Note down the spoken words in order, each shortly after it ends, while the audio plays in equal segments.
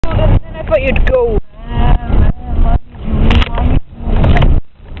thought you'd go.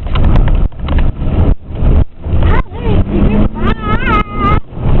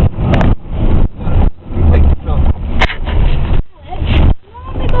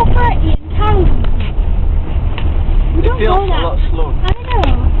 It feels a lot slow. I know.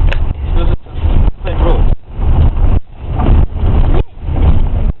 Does it just plain road?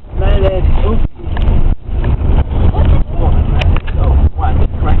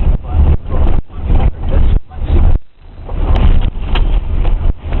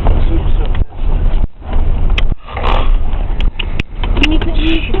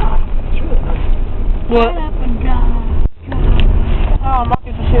 What? Oh,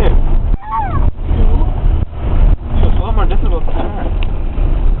 Marcus is here. So it's a lot more difficult to turn.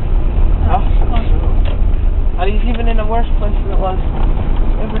 And he's even in a worse place than it was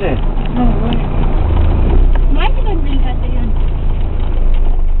every day. No way. Mine's going to be at the end.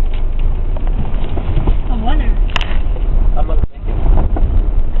 I wonder. I'm not gonna make it.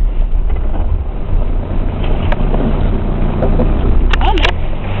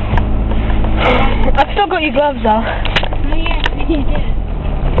 I've still got your gloves though. Oh yeah, you did.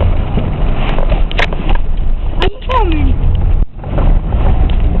 Are you coming?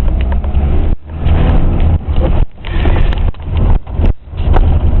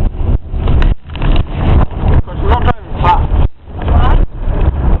 Of course, I'm not driving fast. What?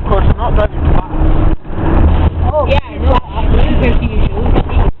 Of course, I'm not driving fast. Oh. Yeah, no. You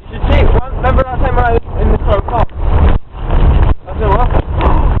should see. Remember that time when I was in the car cop? I said, what?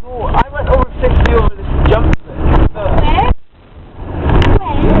 No, I went over 60 over this jump. Where?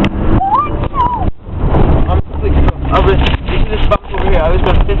 When? Oh no! I'm completely stuck. You see this bump over here? I was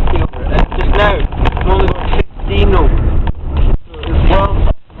going 50 over it. And just now, I'm only going 15 over. So it's well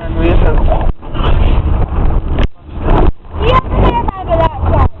and we have You have to say about that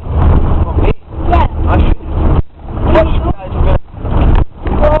car. Oh, me? Yeah. I should. Watch you guys are going.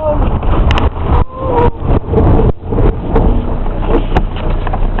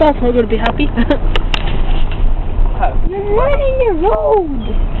 That's not going to be happy. You're running the road.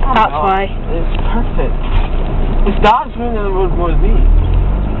 That's why. It's perfect. His dad's running the road more than me.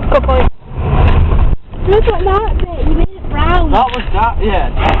 Good point. Look at that bit. You made it brown. That was that,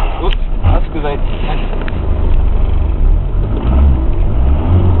 yeah. Oops, that's because I.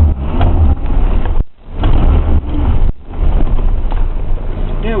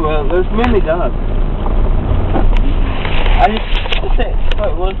 Yeah, well, it was mainly Dad. I just say, oh,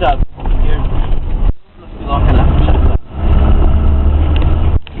 it was Dad. Here. Must be locking up. Check that.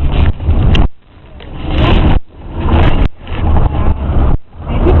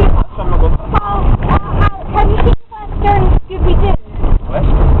 That's why I'm not going back. Have you seen Western Scooby-Doo?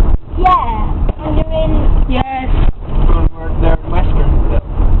 Western? Yeah. And they're in... Yes. They're in Western.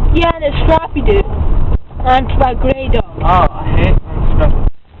 Yeah, and it's Scrappy Doo. And it's about Grey Dog. Oh, I hate Scrappy.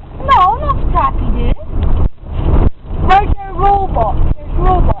 No, not Scrappy-Doo. Where's their robots? There's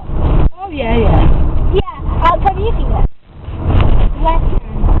robots. Oh, yeah, yeah. Yeah, have you seen it? Western,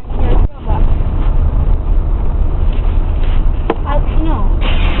 and there's robots. No.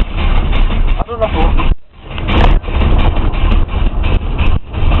 I don't know what.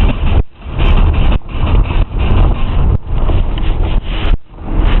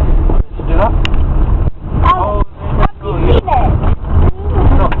 To do that? Oh, have you seen it?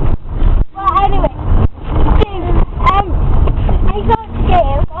 No. Well, anyway, I got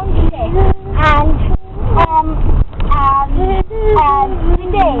scared on today, and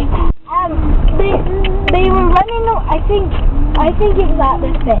today, they were running. I think it was at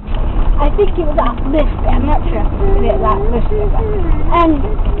this bit. I think it was at this bit. I'm not sure if it was at this bit.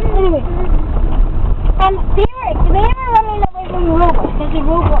 Anyway, they were running away from the robots because the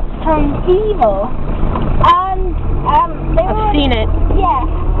robots turned evil, and I've seen it. Yeah,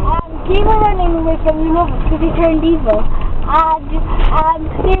 they were running away from the robots because they turned evil, and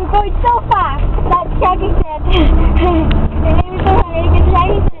they were going so fast that Shaggy said, and they were so hungry because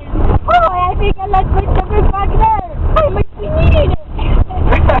Shaggy said, "Oh, I think I left my stomach back there. I must be needing it."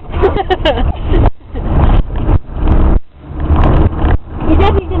 You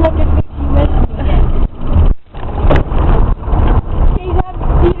don't need to look at me. You must need it.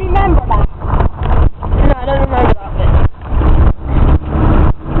 Do you remember that? No, I don't remember that bit.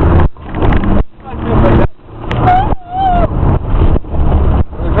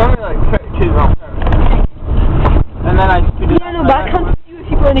 It was only like 32 miles an hour. And then I speeded Yeah, no, but I can't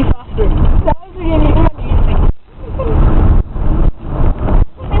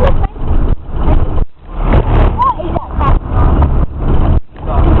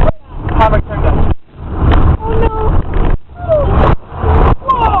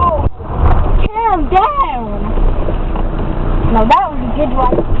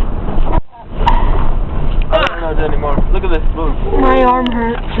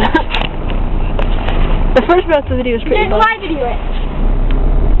The first part of the video was pretty Did bad. I video it?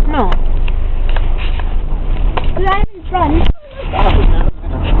 No. Because I'm in front. That was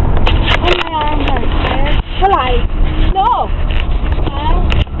On my arm, well, I.